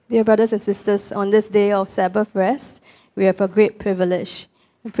Dear brothers and sisters, on this day of Sabbath rest, we have a great privilege,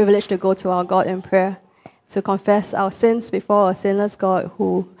 to go to our God in prayer, to confess our sins before a sinless God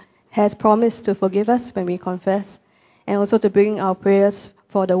who has promised to forgive us when we confess, and also to bring our prayers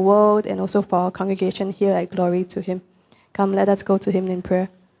for the world and also for our congregation here at Glory to Him. Come, let us go to Him in prayer.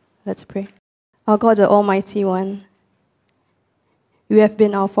 Let's pray. Our God, the Almighty One, You have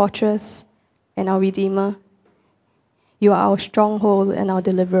been our fortress and our Redeemer. You are our stronghold and our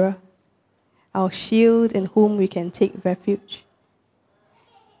deliverer, our shield in whom we can take refuge.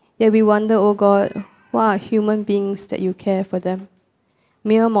 Yet we wonder, O God, what are human beings that You care for them?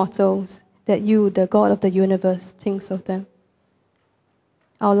 Mere mortals, that You, the God of the universe, thinks of them.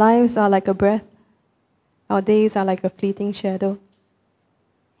 Our lives are like a breath. Our days are like a fleeting shadow.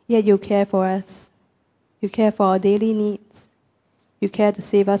 Yet You care for us. You care for our daily needs. You care to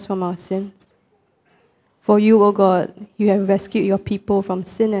save us from our sins. For You, O God, You have rescued Your people from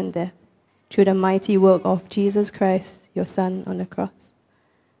sin and death through the mighty work of Jesus Christ, Your Son, on the cross.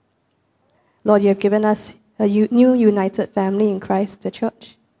 Lord, You have given us a new united family in Christ, the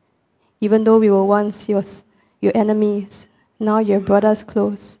church. Even though we were once Your enemies, now You have brought us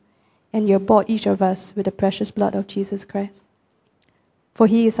close, and You have bought each of us with the precious blood of Jesus Christ. For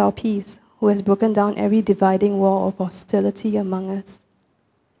He is our peace, who has broken down every dividing wall of hostility among us.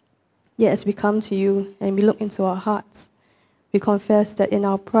 Yet as we come to You and we look into our hearts, we confess that in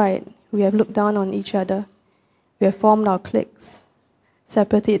our pride, we have looked down on each other. We have formed our cliques,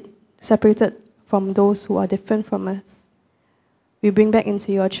 separated from those who are different from us. We bring back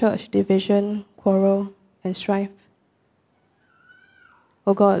into Your church division, quarrel, and strife.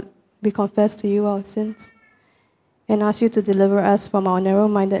 O God, we confess to You our sins and ask You to deliver us from our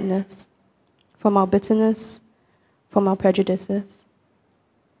narrow-mindedness, from our bitterness, from our prejudices.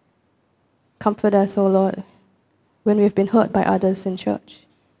 Comfort us, O Lord, when we've been hurt by others in church,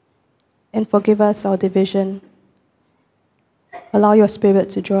 and forgive us our division. Allow Your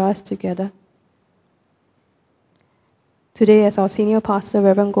Spirit to draw us together. Today, as our senior pastor,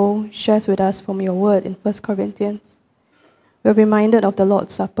 Reverend Goh, shares with us from Your word in 1 Corinthians, we're reminded of the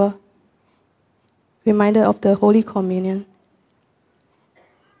Lord's Supper, reminded of the Holy Communion.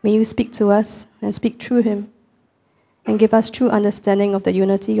 May You speak to us and speak through Him, and give us true understanding of the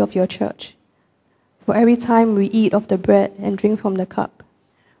unity of Your church. For every time we eat of the bread and drink from the cup,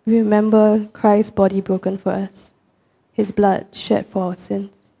 we remember Christ's body broken for us, His blood shed for our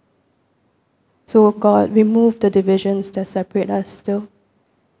sins. So, O God, remove the divisions that separate us still.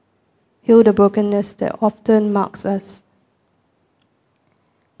 Heal the brokenness that often marks us.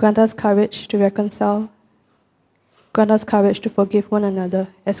 Grant us courage to reconcile. Grant us courage to forgive one another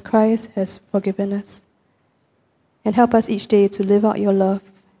as Christ has forgiven us. And help us each day to live out Your love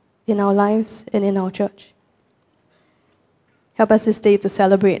in our lives and in our church. Help us this day to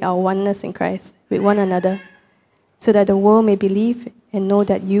celebrate our oneness in Christ with one another, so that the world may believe and know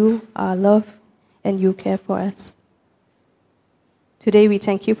that You are love and You care for us. Today we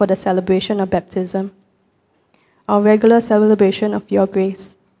thank You for the celebration of baptism, our regular celebration of Your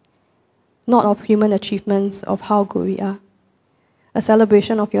grace, not of human achievements of how good we are, a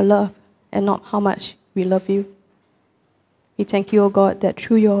celebration of Your love and not how much we love You. We thank You, O God, that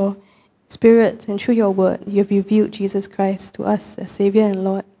through Your Spirit and through Your word, You have revealed Jesus Christ to us as Savior and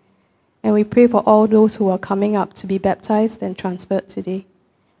Lord. And we pray for all those who are coming up to be baptized and transferred today.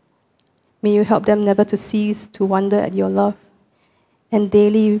 May You help them never to cease to wonder at Your love and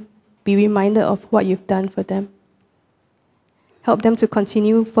daily be reminded of what You've done for them. Help them to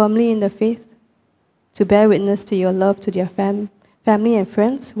continue firmly in the faith, to bear witness to Your love to their family and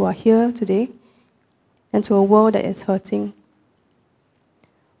friends who are here today, and to a world that is hurting.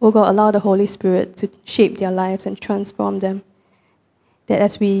 O God, allow the Holy Spirit to shape their lives and transform them, that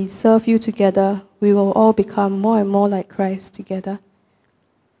as we serve You together, we will all become more and more like Christ together.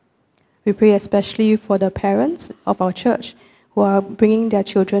 We pray especially for the parents of our church who are bringing their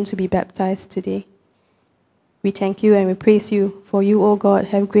children to be baptized today. We thank You and we praise You, for You, O God,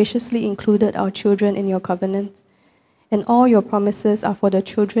 have graciously included our children in Your covenant, and all Your promises are for the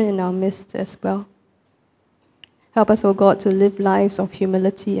children in our midst as well. Help us, O God, to live lives of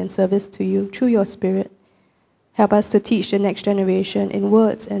humility and service to You through Your Spirit. Help us to teach the next generation in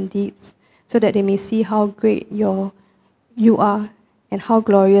words and deeds, so that they may see how great You are and how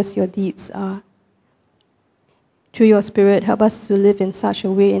glorious Your deeds are. Through Your Spirit, help us to live in such a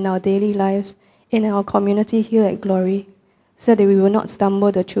way in our daily lives, in our community here at Glory, so that we will not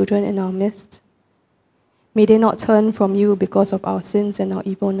stumble the children in our midst. May they not turn from You because of our sins and our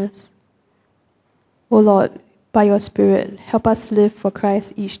evilness. O Lord, by Your Spirit, help us live for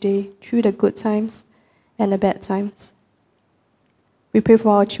Christ each day through the good times and the bad times. We pray for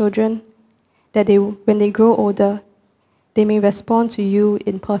our children, that when they grow older, they may respond to you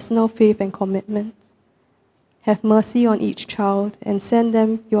in personal faith and commitment. Have mercy on each child and send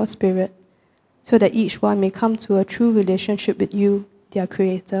them your Spirit, so that each one may come to a true relationship with you, their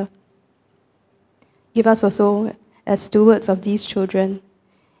Creator. Give us also, as stewards of these children,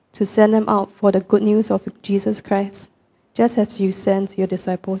 to send them out for the good news of Jesus Christ, just as you sent your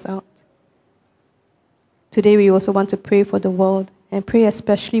disciples out. Today we also want to pray for the world, and pray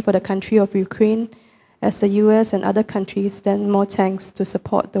especially for the country of Ukraine, as the US and other countries send more tanks to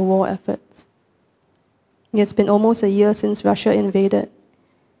support the war efforts. It has been almost a year since Russia invaded,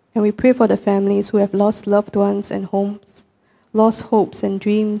 and we pray for the families who have lost loved ones and homes, lost hopes and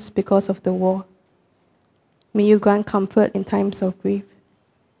dreams because of the war. May you grant comfort in times of grief.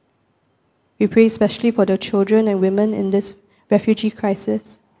 We pray especially for the children and women in this refugee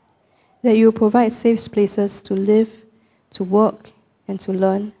crisis, that you will provide safe places to live, to work, and to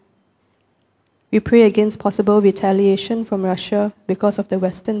learn. We pray against possible retaliation from Russia because of the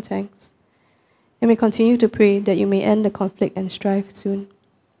Western tanks. And we continue to pray that you may end the conflict and strife soon.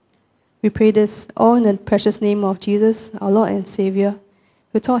 We pray this all in the precious name of Jesus, our Lord and Savior,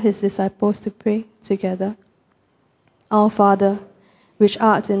 who taught his disciples to pray together. Our Father, which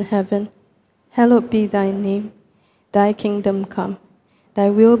art in heaven, hallowed be thy name. Thy kingdom come. Thy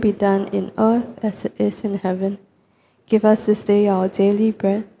will be done in earth as it is in heaven. Give us this day our daily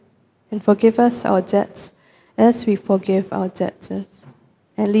bread, and forgive us our debts as we forgive our debtors.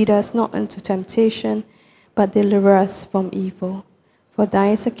 And lead us not into temptation, but deliver us from evil. For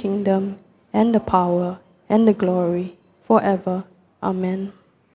thine is the kingdom, and the power, and the glory, forever. Amen.